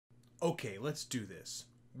Okay, let's do this.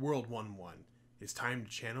 World 1-1. It's time to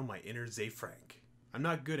channel my inner Zay Frank. I'm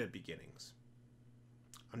not good at beginnings.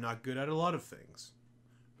 I'm not good at a lot of things.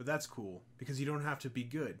 But that's cool, because you don't have to be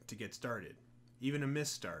good to get started. Even a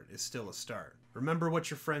misstart is still a start. Remember what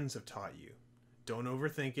your friends have taught you. Don't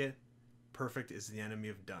overthink it. Perfect is the enemy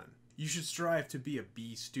of done. You should strive to be a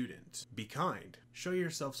B student. Be kind. Show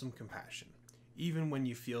yourself some compassion, even when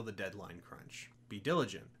you feel the deadline crunch. Be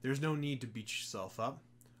diligent. There's no need to beat yourself up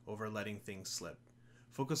over letting things slip.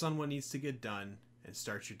 Focus on what needs to get done and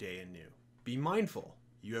start your day anew. Be mindful.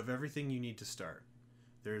 You have everything you need to start.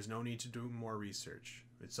 There is no need to do more research.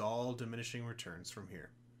 It's all diminishing returns from here.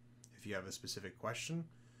 If you have a specific question,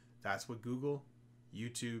 that's what Google,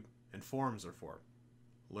 YouTube, and forums are for.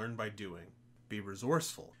 Learn by doing. Be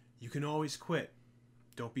resourceful. You can always quit.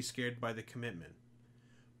 Don't be scared by the commitment.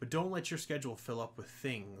 But don't let your schedule fill up with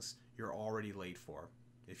things you're already late for.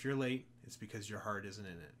 If you're late, it's because your heart isn't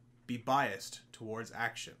in it. Be biased towards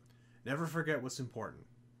action. Never forget what's important.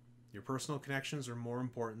 Your personal connections are more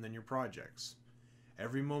important than your projects.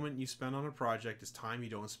 Every moment you spend on a project is time you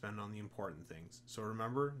don't spend on the important things. So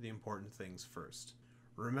remember the important things first.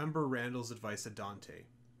 Remember Randall's advice to Dante.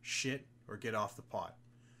 Shit or get off the pot.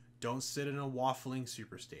 Don't sit in a waffling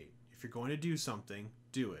super state. If you're going to do something,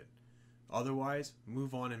 do it. Otherwise,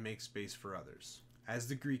 move on and make space for others. As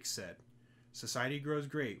the Greeks said, society grows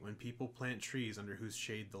great when people plant trees under whose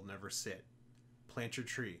shade they'll never sit. Plant your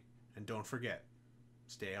tree, and don't forget,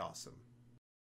 stay awesome.